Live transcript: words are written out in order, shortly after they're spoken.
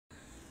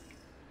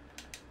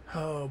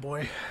Oh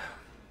boy.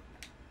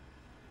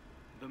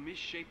 The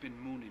misshapen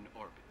moon in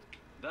orbit.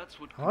 That's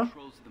what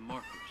controls the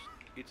markers.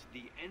 It's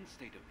the end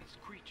state of these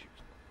creatures.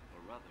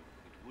 Or rather,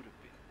 it would have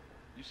been.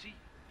 You see,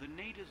 the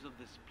natives of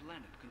this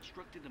planet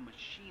constructed a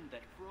machine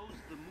that froze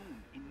the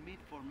moon in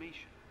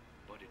mid-formation.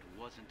 But it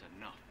wasn't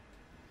enough.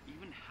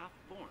 Even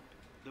half-formed,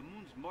 the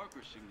moon's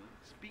marker signal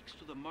speaks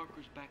to the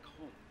markers back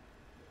home.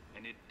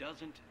 And it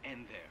doesn't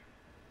end there.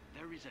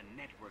 There is a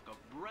network of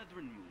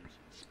brethren moons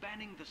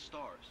spanning the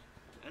stars.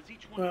 As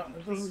each one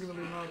this is going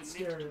to be not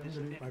scary. I'm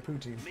going to eat my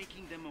poutine.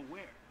 Making them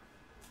aware.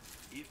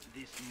 If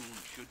this moon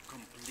should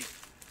complete,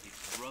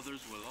 its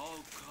brothers will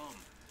all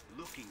come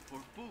looking for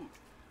food.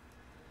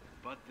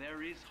 But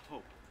there is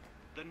hope.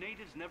 The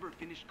natives never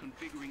finished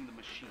configuring the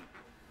machine.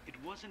 It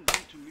wasn't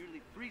meant to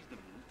merely freeze the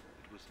moon,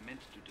 it was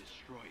meant to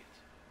destroy it.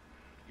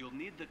 You'll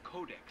need the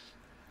codex.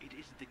 It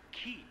is the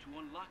key to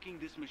unlocking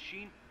this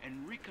machine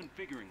and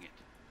reconfiguring it.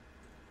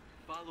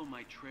 Follow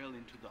my trail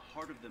into the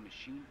heart of the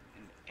machine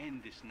and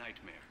end this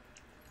nightmare.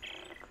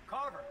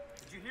 Carver,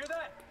 did you hear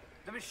that?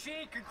 The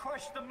machine can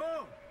crush the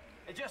moon.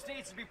 It just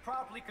needs to be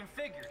properly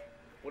configured.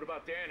 What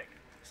about Danik?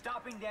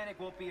 Stopping Danik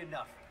won't be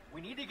enough.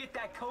 We need to get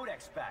that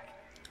codex back.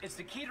 It's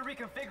the key to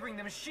reconfiguring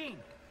the machine.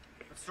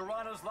 But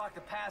Serrano's locked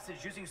the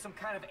passage using some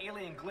kind of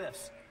alien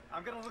glyphs.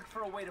 I'm gonna look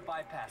for a way to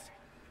bypass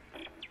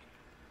it.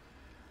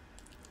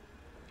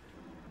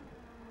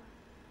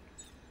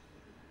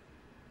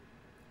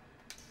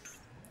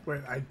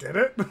 Wait, I did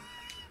it?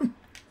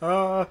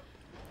 Well,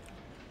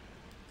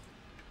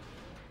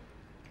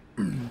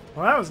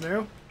 that was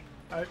new.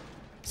 I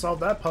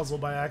solved that puzzle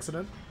by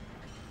accident.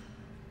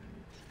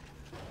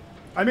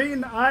 I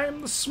mean,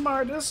 I'm the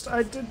smartest.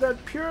 I did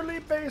that purely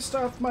based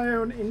off my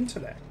own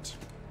intellect.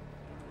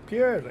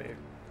 Purely.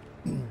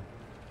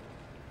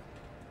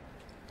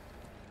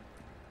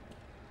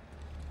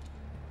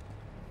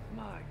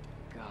 My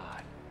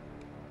God.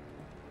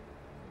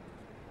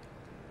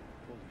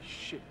 Holy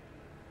shit.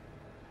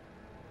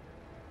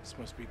 This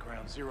must be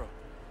ground zero.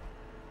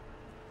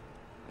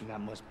 And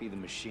that must be the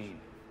machine.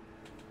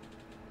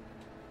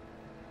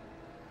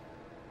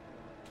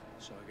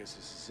 So I guess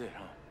this is it,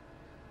 huh?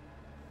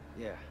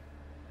 Yeah.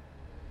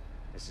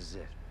 This is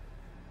it.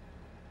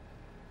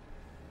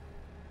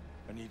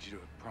 I need you to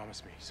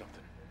promise me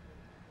something.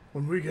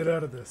 When we get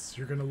out of this,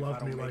 you're gonna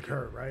love I me don't like make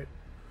her, right?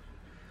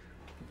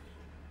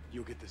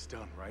 You'll get this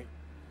done, right?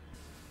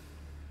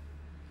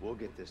 We'll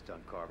get this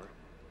done, Carver.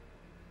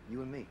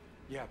 You and me.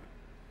 Yeah, but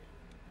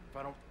if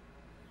I don't...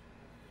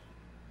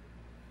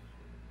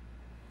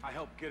 I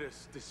helped get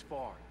us this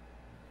far.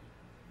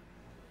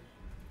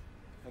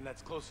 And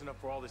that's close enough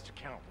for all this to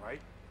count, right?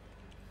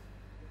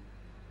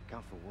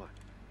 Count for what?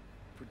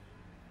 For...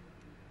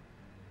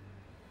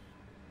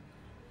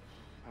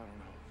 I don't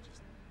know,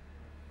 just...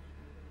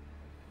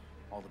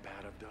 all the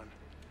bad I've done.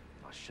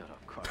 Oh, shut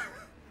up, Carver.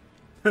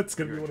 That's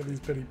gonna be one of these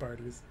pity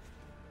parties.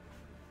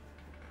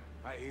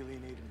 I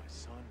alienated my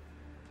son.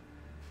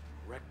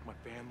 Wrecked my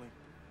family.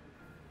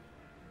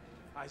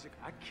 Isaac,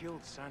 I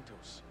killed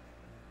Santos.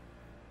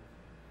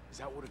 Is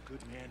that what a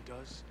good man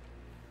does?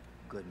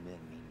 Good men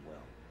mean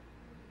well.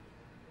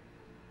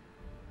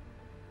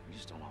 You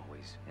just don't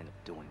always end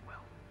up doing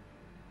well.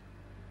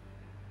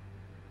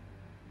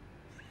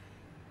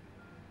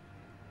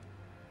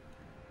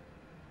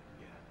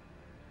 Yeah.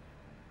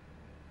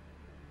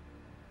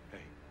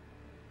 Hey.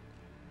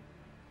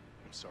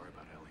 I'm sorry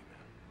about Ellie,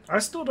 man. I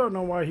still don't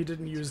know why he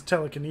didn't use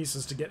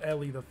telekinesis to get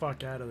Ellie the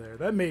fuck out of there.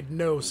 That made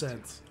no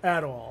sense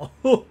at all.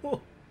 This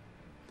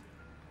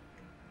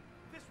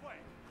way.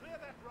 Clear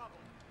that rubble.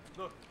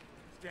 Look,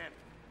 stand.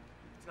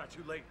 It's not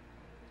too late.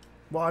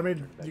 Well, I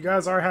mean, you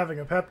guys are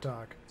having a pep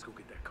talk. Let's go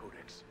get that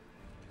codex.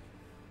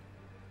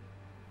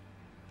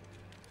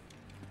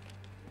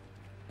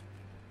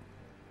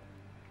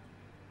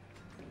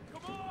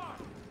 Come on!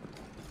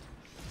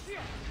 Shit!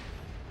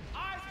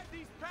 Eyes at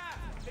these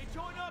paths! They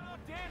join up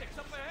with Danik's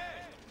up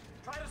ahead!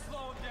 Try to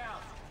slow him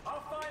down.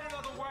 I'll find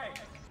another way.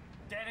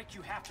 Danik,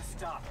 you have to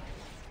stop.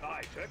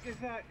 Isaac, is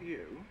that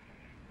you?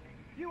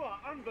 You are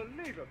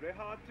unbelievably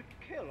hard to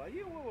kill. Are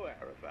you aware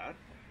of that?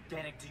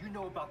 Danik, do you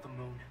know about the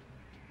moon?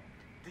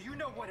 Do you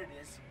know what it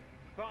is?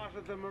 Part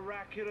of the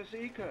miraculous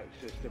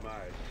ecosystem,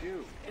 I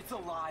assume. It's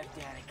alive,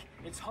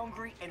 Danik. It's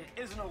hungry, and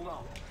it isn't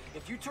alone.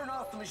 If you turn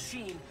off the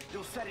machine,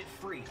 you'll set it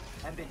free.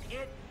 And then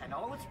it and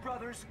all its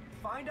brothers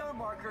find our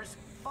markers,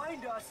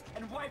 find us,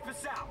 and wipe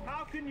us out.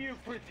 How can you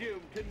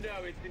presume to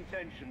know its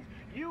intentions?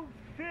 You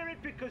fear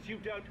it because you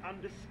don't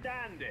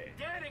understand it.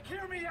 Danik,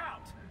 hear me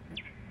out!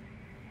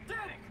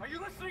 Danik, are you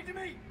listening to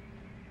me?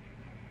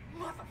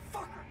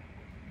 Motherfucker!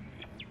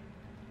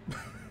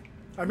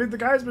 I mean, the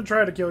guy's been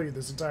trying to kill you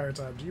this entire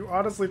time. Do you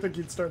honestly think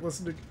he'd start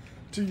listening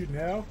to you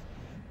now?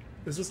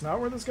 Is this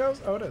not where this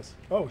goes? Oh, it is.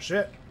 Oh,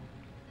 shit.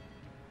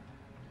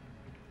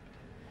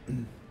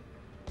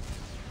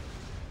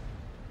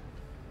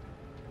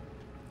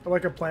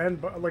 Like a plain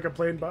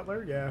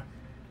butler? Yeah.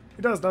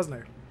 He does, doesn't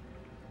he?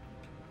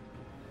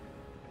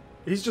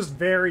 He's just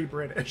very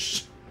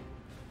British.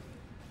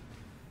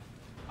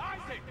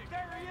 Isaac,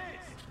 there he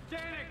is!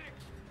 Danik!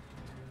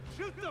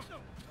 Shoot them!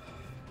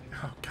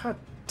 Oh, god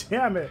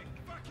damn it.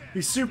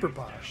 He's super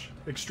posh.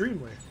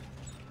 Extremely.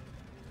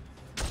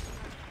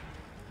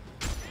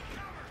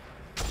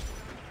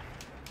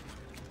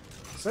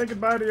 Say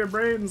goodbye to your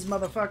brains,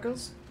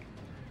 motherfuckers.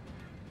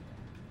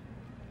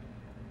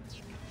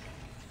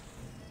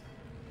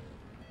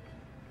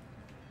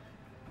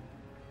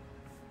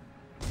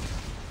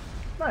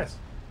 Nice.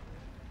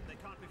 They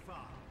can't be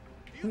far.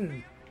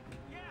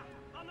 Yeah,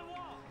 on the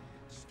wall.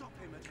 Stop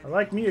him. I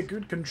like me a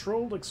good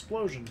controlled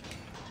explosion.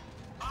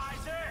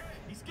 Isaac,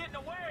 he's getting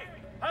away.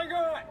 Hang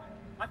on,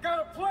 I've got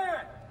a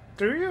plan.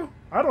 Do you?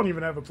 I don't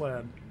even have a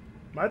plan.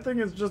 My thing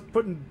is just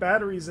putting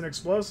batteries in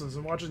explosives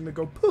and watching them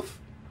go poof.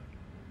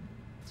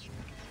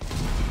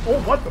 Oh,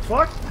 what the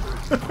fuck?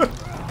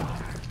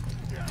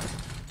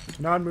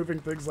 Non-moving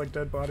things like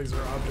dead bodies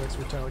or objects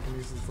with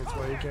telekinesis. That's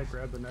why you can't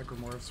grab the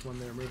necromorphs when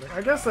they're moving.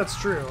 I guess that's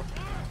true.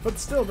 But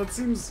still, that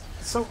seems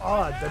so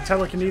odd that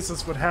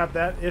telekinesis would have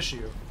that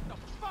issue. The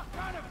fuck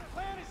kind of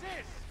plan is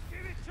this? Give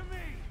it to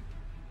me.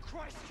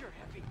 Christ, you're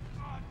heavy.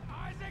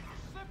 Isaac,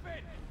 you're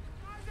slipping.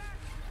 Isaac!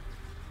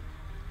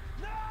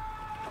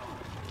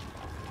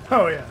 No!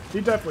 Oh yeah,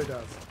 he definitely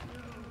does.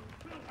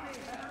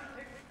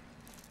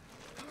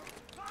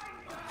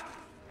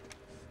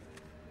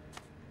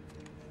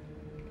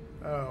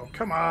 Oh,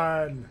 come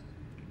on.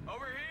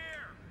 Over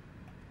here.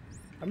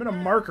 I'm in a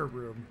marker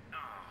room. Oh,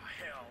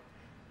 hell.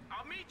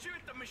 I'll meet you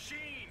at the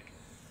machine.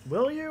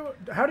 Will you?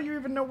 How do you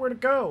even know where to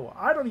go?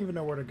 I don't even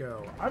know where to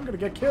go. I'm gonna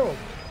get killed.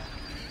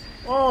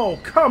 Oh,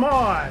 come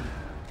on!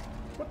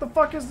 What the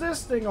fuck is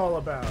this thing all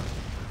about?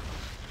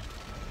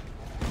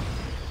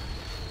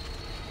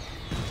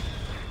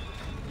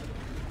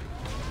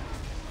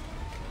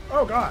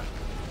 Oh god.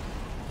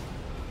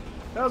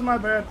 That was my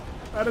bad.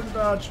 I didn't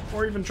dodge,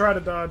 or even try to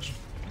dodge.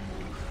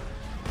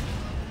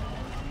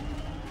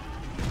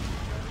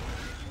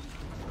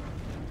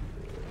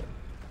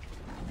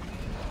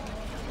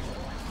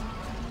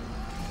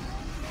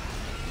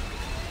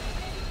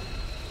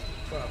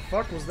 What the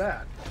fuck was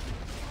that?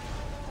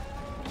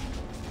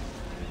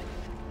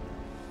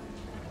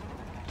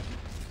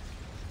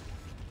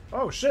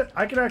 Oh shit,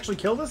 I can actually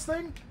kill this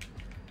thing?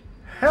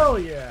 Hell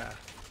yeah!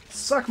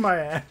 Suck my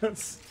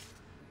ass!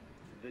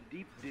 The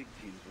deep dig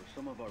teams were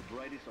some of our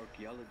brightest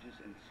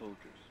archaeologists and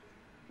soldiers.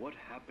 What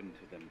happened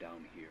to them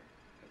down here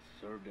has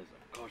served as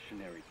a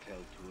cautionary tale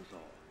to us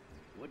all.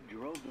 What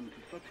drove them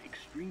to such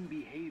extreme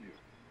behavior,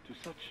 to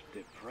such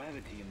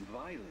depravity and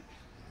violence?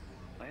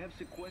 I have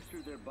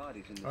sequestered their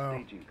bodies in the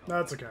staging complex.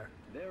 That's okay.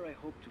 There I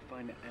hope to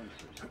find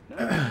answers,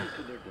 not only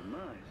to their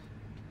demise,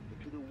 but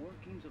to the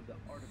workings of the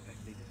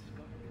artifact they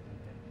discovered.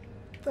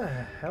 What the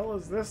hell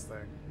is this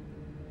thing?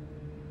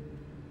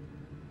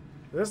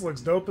 This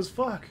looks dope as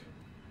fuck.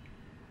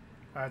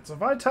 Alright, so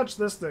if I touch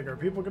this thing, are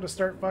people gonna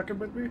start fucking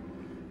with me?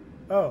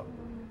 Oh.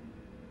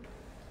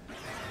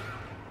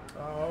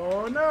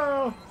 Oh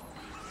no!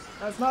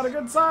 That's not a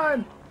good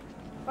sign!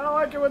 I don't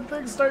like it when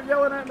things start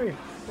yelling at me.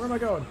 Where am I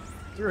going?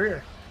 Through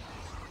here.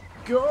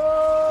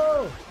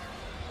 Go!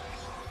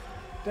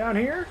 Down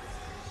here?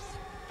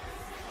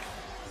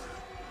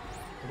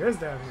 It is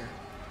down here.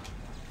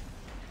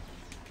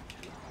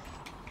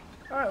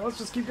 Alright, let's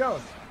just keep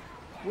going.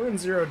 We're in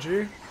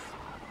 0G.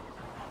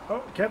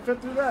 Oh, can't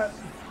fit through that.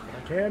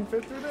 I can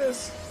fit through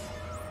this.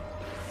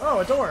 Oh,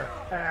 a door.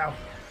 Ow.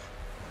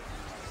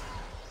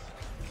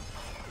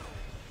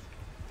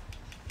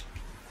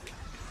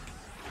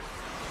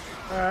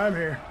 I'm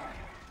here.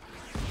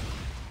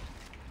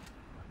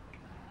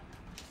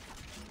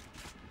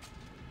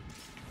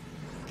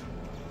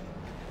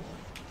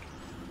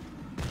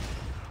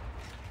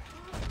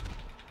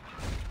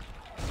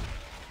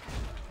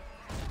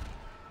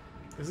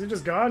 Is he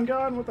just gone?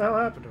 What the hell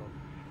happened to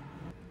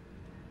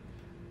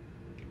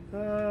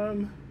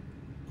him?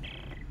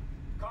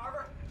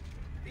 Carver,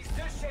 these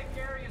disc-shaped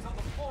areas on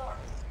the floor,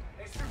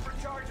 they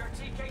supercharge our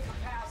TK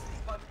capacity,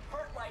 but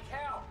hurt like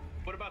hell.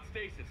 What about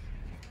stasis?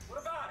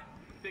 What about it?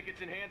 Think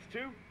it's enhanced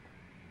too?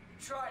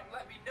 Try and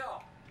let me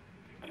know.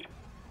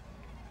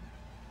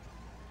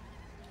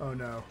 Oh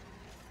no.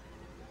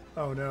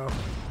 Oh no.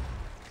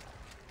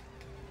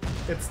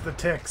 It's the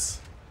ticks.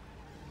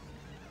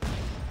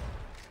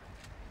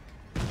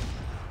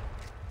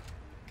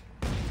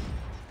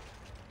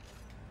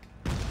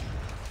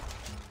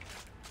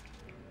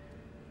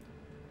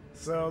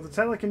 So the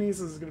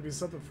telekinesis is going to be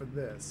something for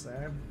this,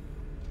 eh?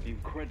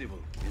 Incredible,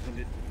 isn't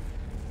it?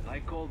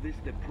 I call this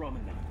the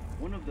promenade,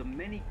 one of the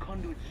many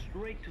conduits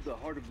straight to the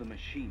heart of the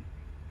machine.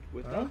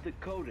 Without the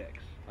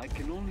codex, I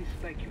can only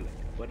speculate,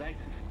 but I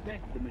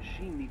suspect the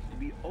machine needs to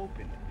be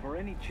opened for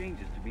any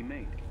changes to be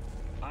made.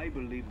 I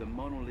believe the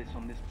monoliths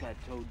on this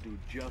plateau do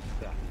just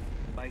that.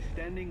 By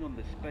standing on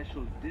the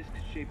special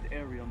disc-shaped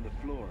area on the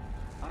floor,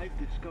 I've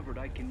discovered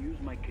I can use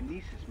my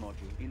kinesis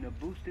module in a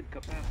boosted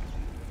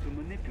capacity to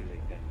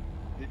manipulate them.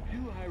 The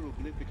two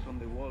hieroglyphics on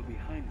the wall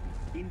behind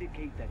me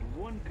indicate that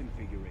one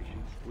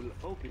configuration will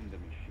open the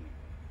machine.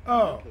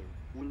 Oh. Another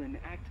will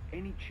enact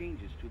any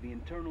changes to the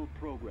internal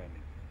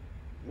programming.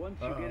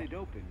 Once you get it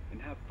open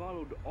and have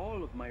followed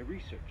all of my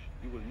research,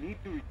 you will need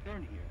to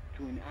return here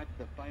to enact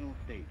the final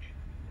stage.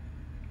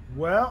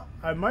 Well,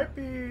 I might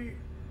be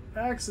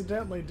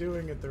accidentally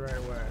doing it the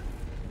right way.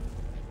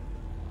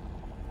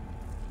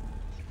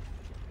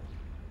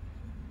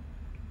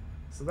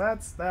 So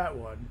that's that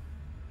one,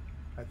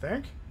 I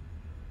think.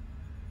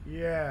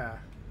 Yeah.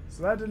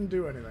 So that didn't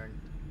do anything.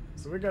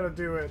 So we gotta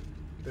do it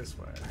this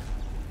way.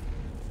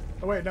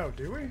 Oh wait, no,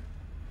 do we?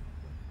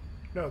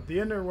 No, the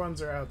inner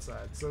ones are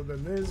outside. So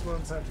then these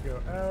ones have to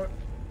go out.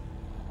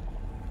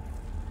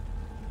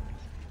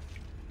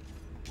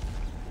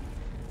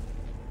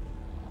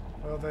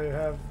 Well, they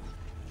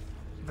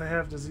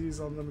have disease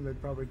on them and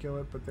they'd probably kill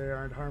it, but they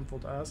aren't harmful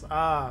to us.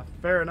 Ah,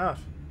 fair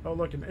enough. Oh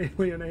look, an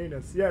alien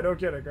anus. Yeah, no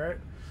kidding, right?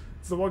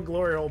 It's the one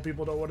glory hole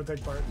people don't want to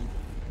take part in.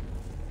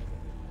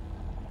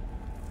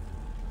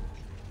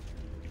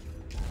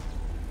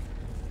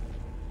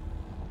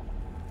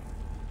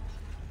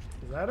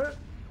 Is that it?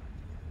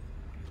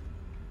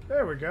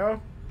 There we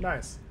go.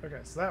 Nice. Okay,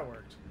 so that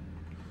worked.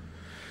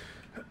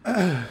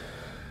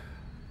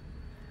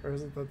 Or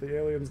is it that the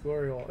aliens'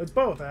 glory hole? It's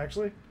both,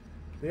 actually.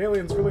 The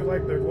aliens really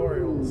like their glory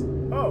holes.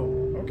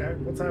 Oh, okay.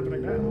 What's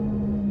happening now?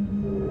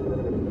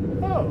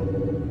 Oh.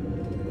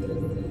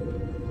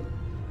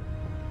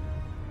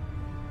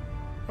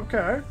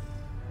 Okay.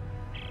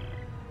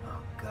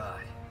 Oh,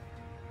 God.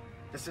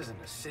 This isn't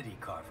a city,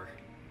 Carver.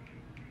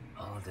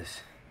 All of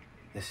this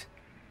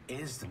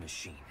is the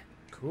machine.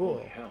 Cool.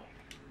 Holy hell.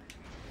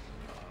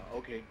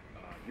 Okay,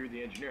 you're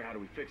the engineer. How do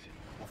we fix it?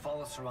 We'll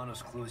follow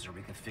Serrano's clues and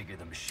reconfigure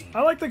the machine.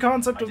 I like the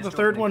concept of the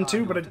third one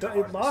too, but it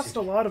lost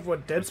a lot of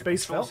what Dead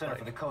Space felt like.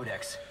 For the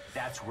codex.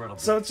 That's where it'll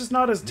be. So it's just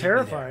not as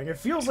terrifying. It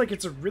feels like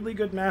it's a really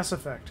good Mass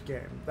Effect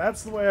game.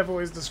 That's the way I've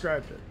always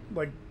described it.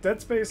 Like, Dead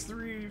Space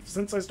 3,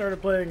 since I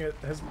started playing it,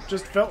 has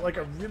just felt like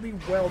a really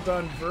well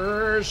done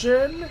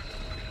version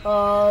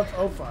of...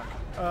 Oh, fuck.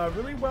 A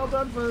really well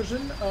done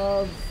version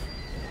of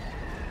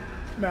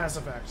Mass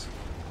Effect.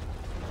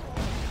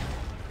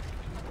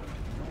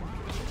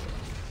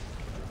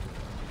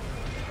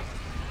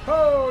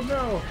 Oh,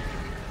 no!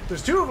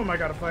 There's two of them I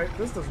gotta fight.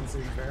 This doesn't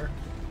seem fair.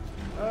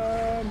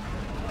 I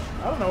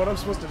don't know what I'm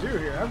supposed to do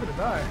here. I'm gonna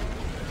die.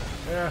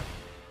 Yeah.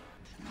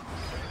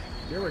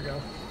 Here we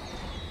go.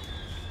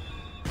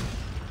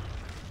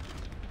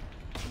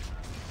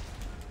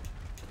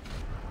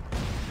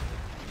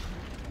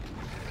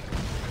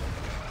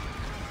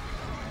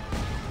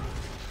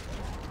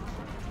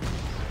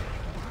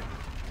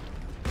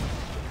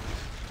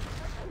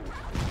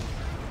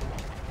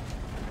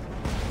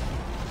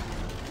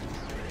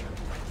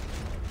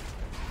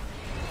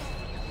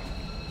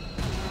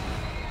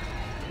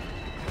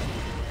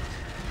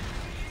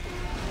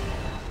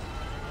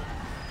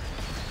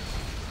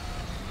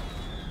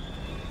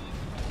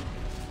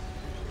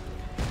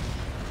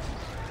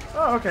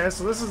 Oh, okay,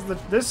 so this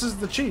is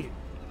the cheat.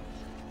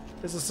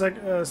 It's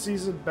a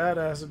seasoned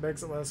badass. It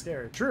makes it less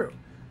scary. True,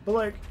 but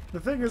like the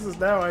thing is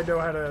now I know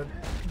how to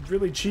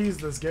really cheese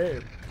this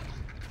game.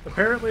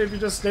 Apparently, if you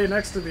just stay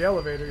next to the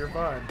elevator, you're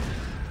fine.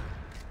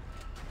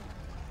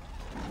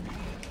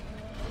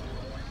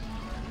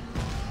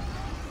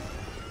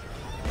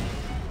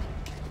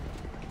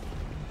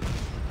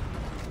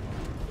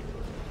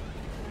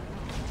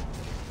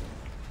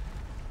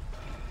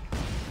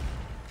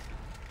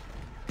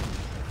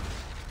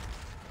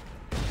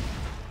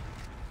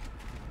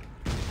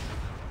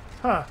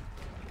 Huh.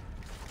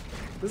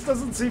 This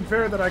doesn't seem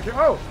fair that I can...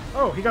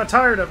 Oh, he got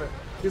tired of it.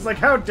 He's like,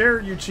 how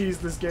dare you cheese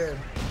this game?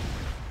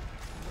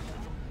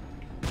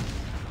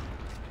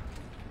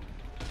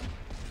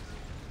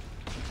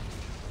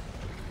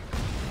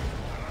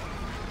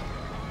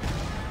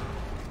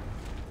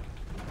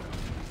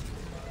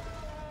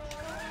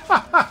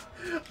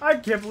 I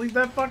can't believe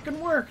that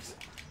fucking worked.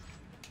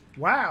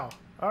 Wow.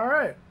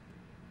 Alright.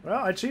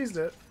 Well, I cheesed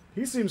it.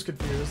 He seems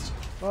confused.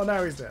 Well,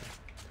 now he's dead.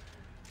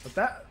 But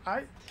that...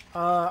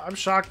 I'm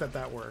shocked that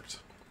that worked.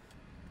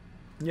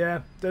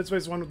 Yeah, Dead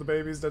Space 1 with the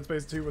babies, Dead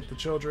Space 2 with the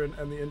children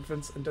and the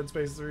infants, and Dead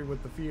Space 3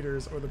 with the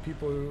feeders, or the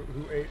people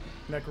who ate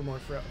necromorph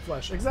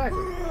flesh.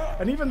 Exactly.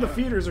 And even the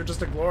feeders are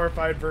just a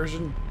glorified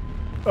version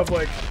of,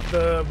 like,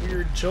 the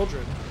weird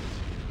children.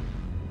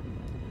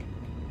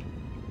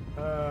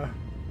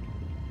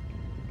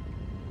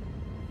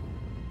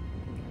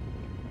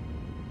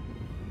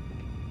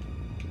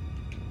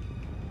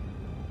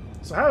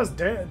 So how is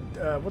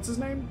what's his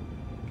name?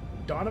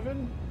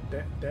 Donovan?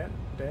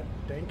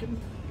 Dankin?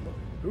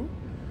 Who?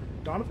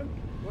 Donovan?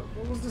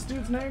 What was this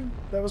dude's name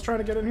that was trying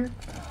to get in here?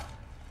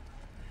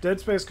 Dead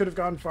Space could have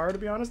gone far, to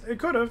be honest. It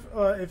could have,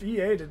 if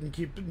EA didn't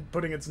keep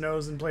putting its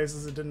nose in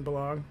places it didn't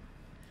belong.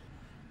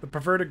 The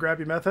perverted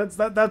grabby meth heads?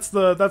 That's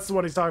the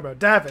one he's talking about.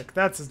 Davik,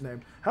 that's his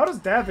name. How does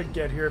Davik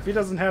get here if he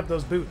doesn't have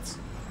those boots?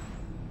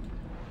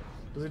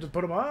 Does he just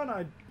put them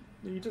on?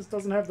 He just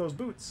doesn't have those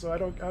boots, so I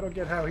don't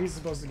get how he's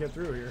supposed to get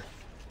through here.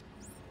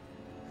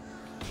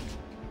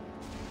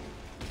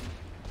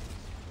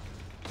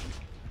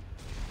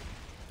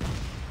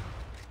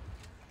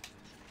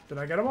 Did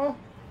I get them all?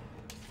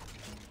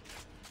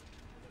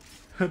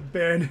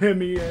 Ban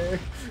him, EA.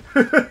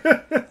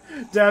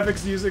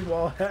 Davik's using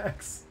wall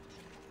hacks.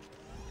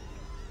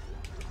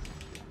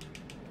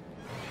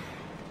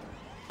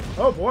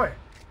 Oh boy,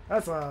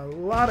 that's a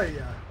lot of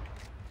ya.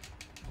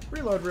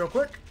 Reload real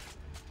quick.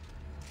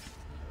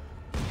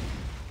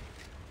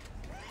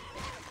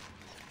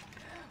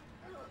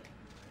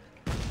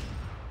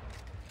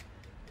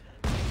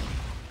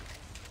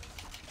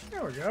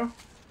 There we go.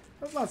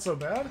 That's not so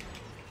bad.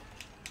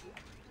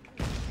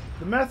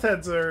 The meth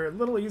heads are a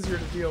little easier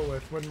to deal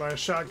with when my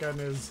shotgun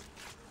is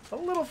a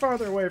little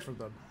farther away from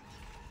them.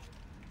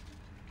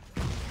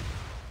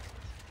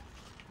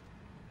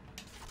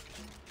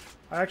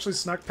 I actually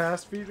snuck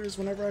past feeders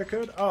whenever I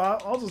could. Oh,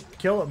 I'll just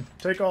kill them.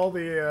 Take all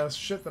the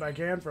shit that I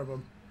can from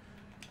them.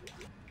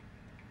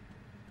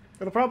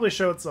 It'll probably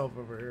show itself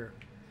over here.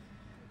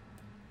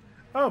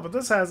 Oh, but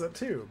this has it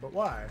too. But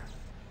why?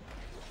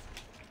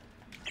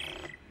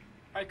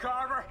 Hey,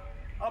 Carver,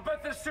 I'll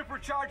bet this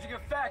supercharging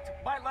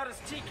effect might let us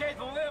TK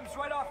the limbs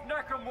right off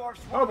Necromorphs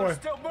while they're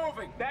still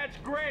moving. That's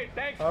great.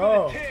 Thanks for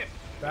Oh, the tip.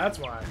 that's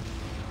why.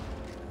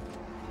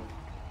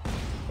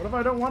 What if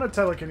I don't want to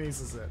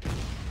telekinesis it?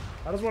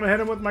 I just want to hit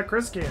him with my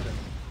Chris cannon.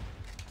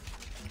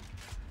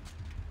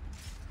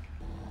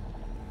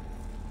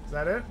 Is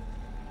that it?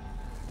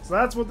 So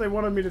that's what they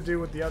wanted me to do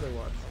with the other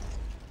one.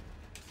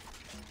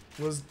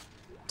 Was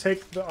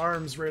take the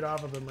arms right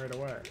off of them right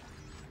away.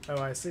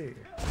 Oh, I see.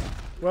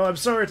 Well, I'm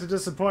sorry to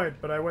disappoint,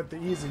 but I went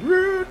the easy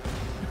route.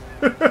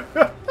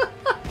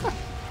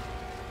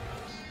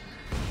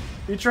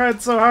 He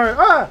tried so hard.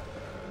 Ah!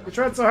 He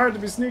tried so hard to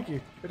be sneaky.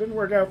 It didn't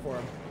work out for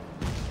him.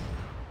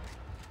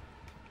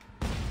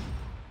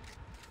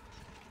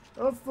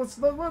 Let's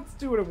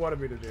do what it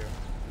wanted me to do.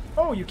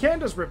 Oh, you can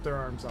just rip their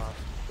arms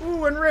off.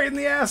 Ooh, and right in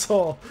the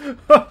asshole.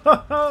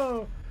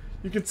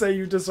 You could say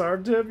you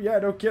disarmed him. Yeah,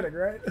 no kidding,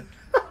 right?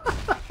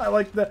 I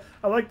like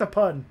the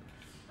pun.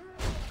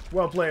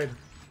 Well played.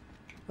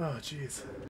 Oh, jeez.